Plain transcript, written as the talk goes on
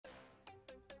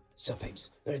So peeps,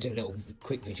 I'm going to do a little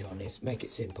quick video on this, make it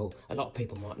simple. A lot of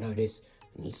people might know this,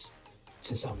 and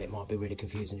to some it might be really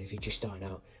confusing if you're just starting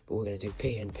out, but we're going to do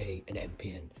PNP and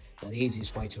NPN. Now the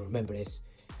easiest way to remember this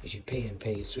is your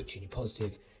PNP is switching your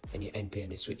positive and your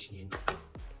NPN is switching your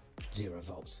 0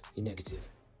 volts, your negative.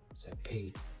 So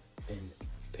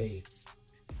PNP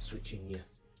switching your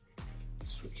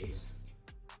switches,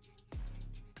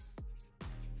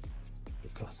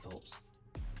 your plus volts.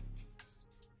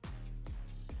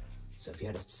 So if you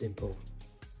had a simple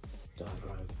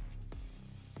diagram,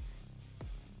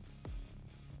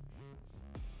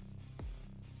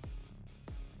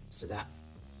 so that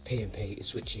PNP is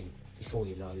switching before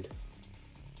you load,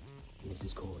 and this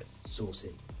is called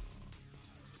sourcing.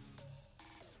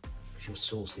 Because you're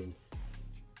sourcing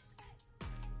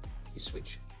your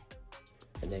switch.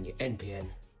 And then your NPN,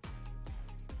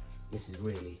 this is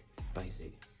really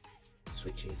basic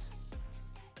switches.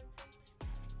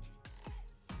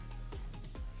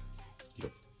 Your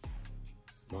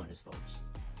minus volts.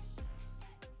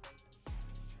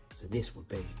 So this would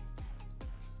be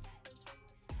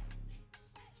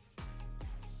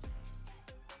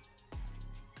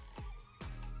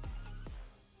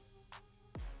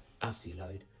after you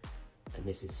load, and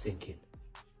this is syncing.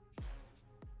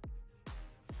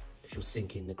 You're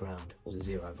syncing the ground or the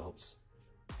 0 volts.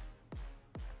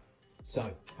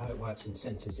 So how it works in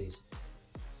sensors is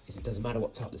it doesn't matter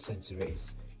what type of sensor it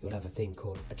is, you'll have a thing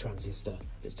called a transistor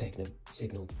that's taking a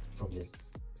signal from the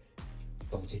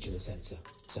voltage of the sensor.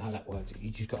 So how that works,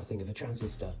 you just got to think of a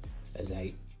transistor as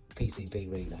a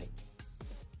PCB relay,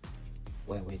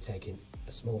 where we're taking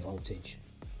a small voltage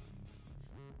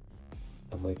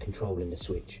and we're controlling the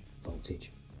switch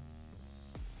voltage.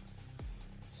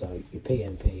 So your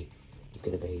PNP is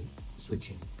going to be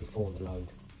switching before the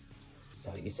load.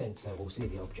 So your sensor will see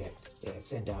the object, it'll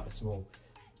send out a small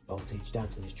voltage down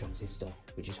to this transistor,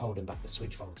 which is holding back the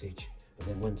switch voltage, and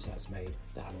then once that's made,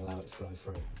 that'll allow it to flow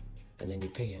through. And then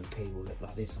your PNP will look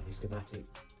like this on your schematic.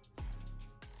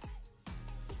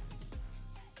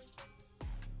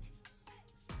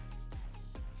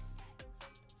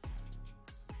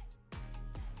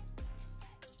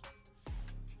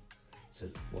 So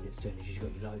what it's doing is you've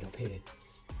got your load up here.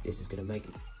 This is going to make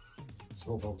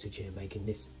small voltage here, making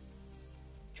this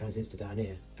transistor down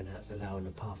here, and that's allowing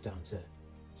the path down to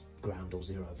ground or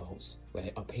 0 volts.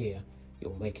 Where up here,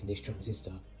 you're making this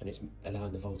transistor and it's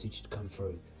allowing the voltage to come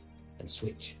through and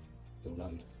switch your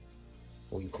load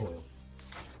or your coil.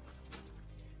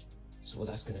 So what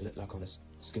that's going to look like on a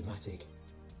schematic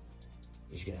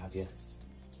is you're going to have your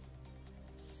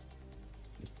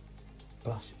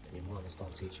plus and your minus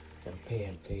voltage. Now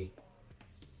PNP,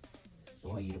 the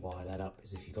way you'd wire that up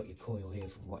is if you've got your coil here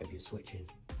from whatever you're switching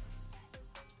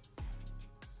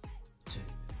to.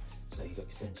 So you've got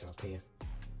your sensor up here,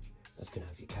 that's going to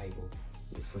have your cable,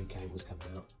 your 3 cables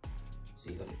coming out. So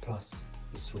you've got your plus,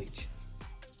 your switch,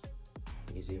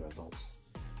 and your 0 volts.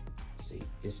 So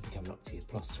this will be coming up to your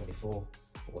plus 24, or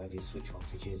whatever your switch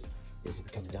voltage is. This will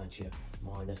be coming down to your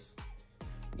minus,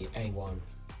 your A1,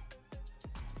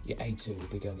 your A2 will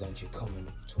be going down to your common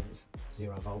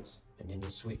 0 volts, and then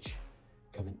your switch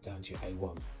coming down to your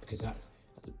A1, because that's,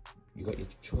 you've got your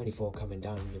 24 coming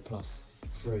down your plus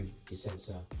through your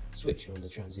sensor, switching on the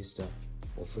transistor,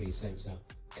 or through your sensor,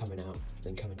 coming out,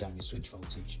 then coming down your switch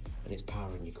voltage, and it's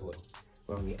powering your coil.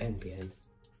 Where on your NPN,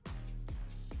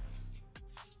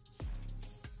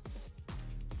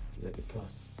 you've got your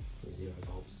plus, your 0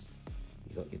 volts,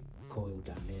 you've got your coil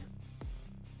down here,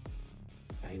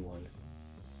 A1,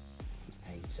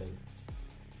 A2,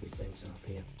 your sensor up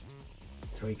here,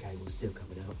 3 cables still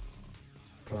coming out,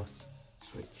 plus,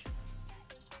 switch,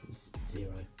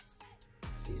 0.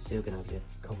 So you're still going to have your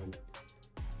common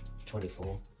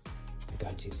 24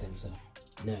 going to your sensor.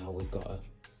 Now we've got a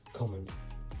common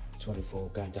 24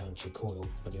 going down to your coil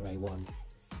on your A1,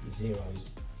 your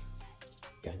zeros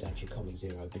going down to your common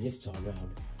 0, but this time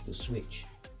round your switch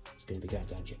is going to be going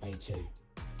down to your A2.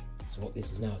 So what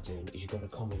this is now doing is you've got a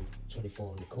common 24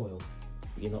 on the coil,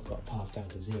 but you've not got a path down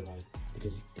to 0,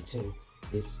 because until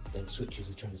this then switches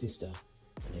the transistor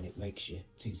and then it makes you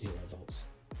 2 0 volts.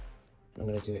 And I'm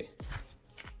going to do it,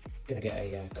 I'm going to get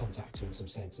a contactor and some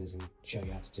sensors and show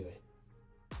you how to do it.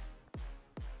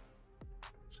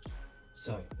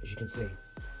 So as you can see,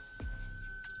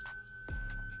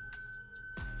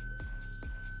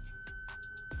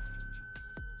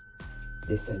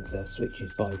 this sensor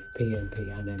switches both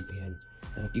PNP and NPN.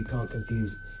 Now you can't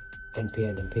confuse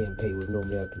NPN and PNP with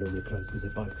normally open, normally closed, because they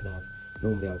both can have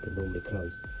normally open, normally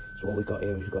closed. So what we've got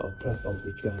here is we've got a plus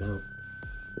voltage going out,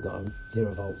 we've got a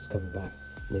 0 volts coming back,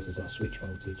 and this is our switch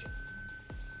voltage.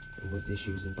 And with this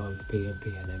using both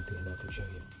PNP and NPN, I can show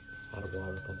you. how to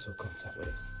wire up onto a contact with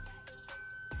this.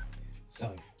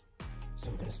 So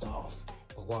we're going to start off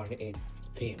by wiring it in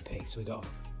PNP. So we got a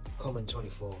common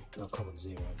 24 and a common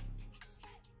 0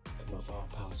 coming off our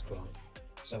power supply.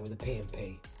 So with the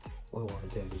PNP, what we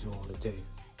want to do is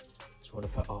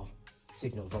put our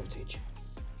signal voltage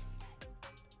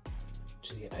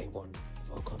to the A1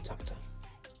 of our contactor.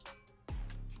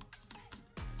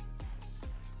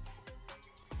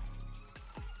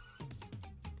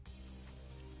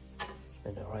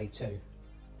 And our A2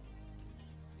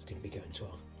 is going to be going to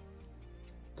our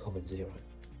common 0.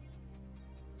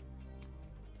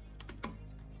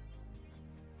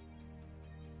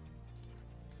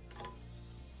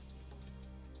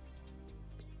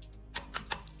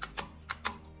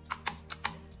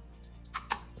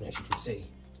 And as you can see,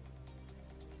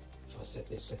 if I set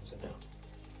this sensor now,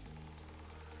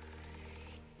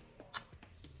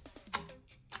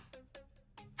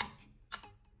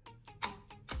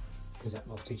 because that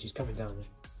voltage is coming down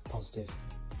positive,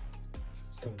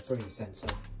 it's coming through the sensor,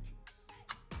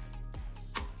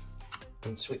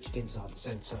 then switched inside the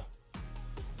sensor,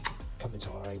 coming to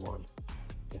our A1,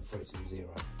 then through to the 0,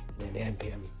 and then the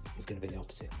NPN is going to be the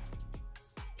opposite,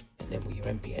 and then with your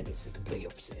NPN it's the complete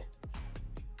opposite.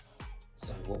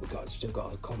 So what we've got is still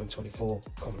got a common 24,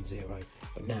 common 0,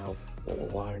 but now what we're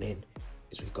wiring in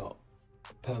is we've got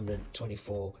a permanent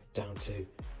 24 down to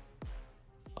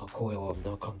our coil and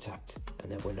our contact,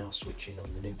 and then we're now switching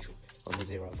on the neutral, on the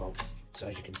 0 volts. So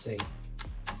as you can see,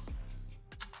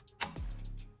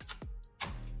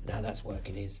 now that's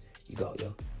working is you got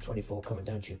your 24 coming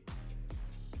down to your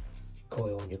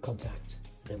coil and your contact,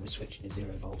 and then we're switching to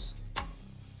 0 volts.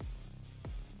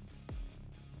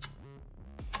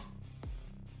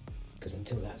 Because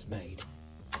until that's made,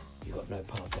 you've got no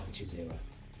path down to 0.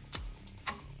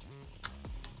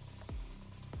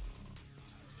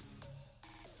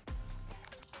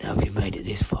 Now if you made it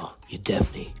this far, you're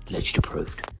definitely ledge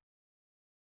approved.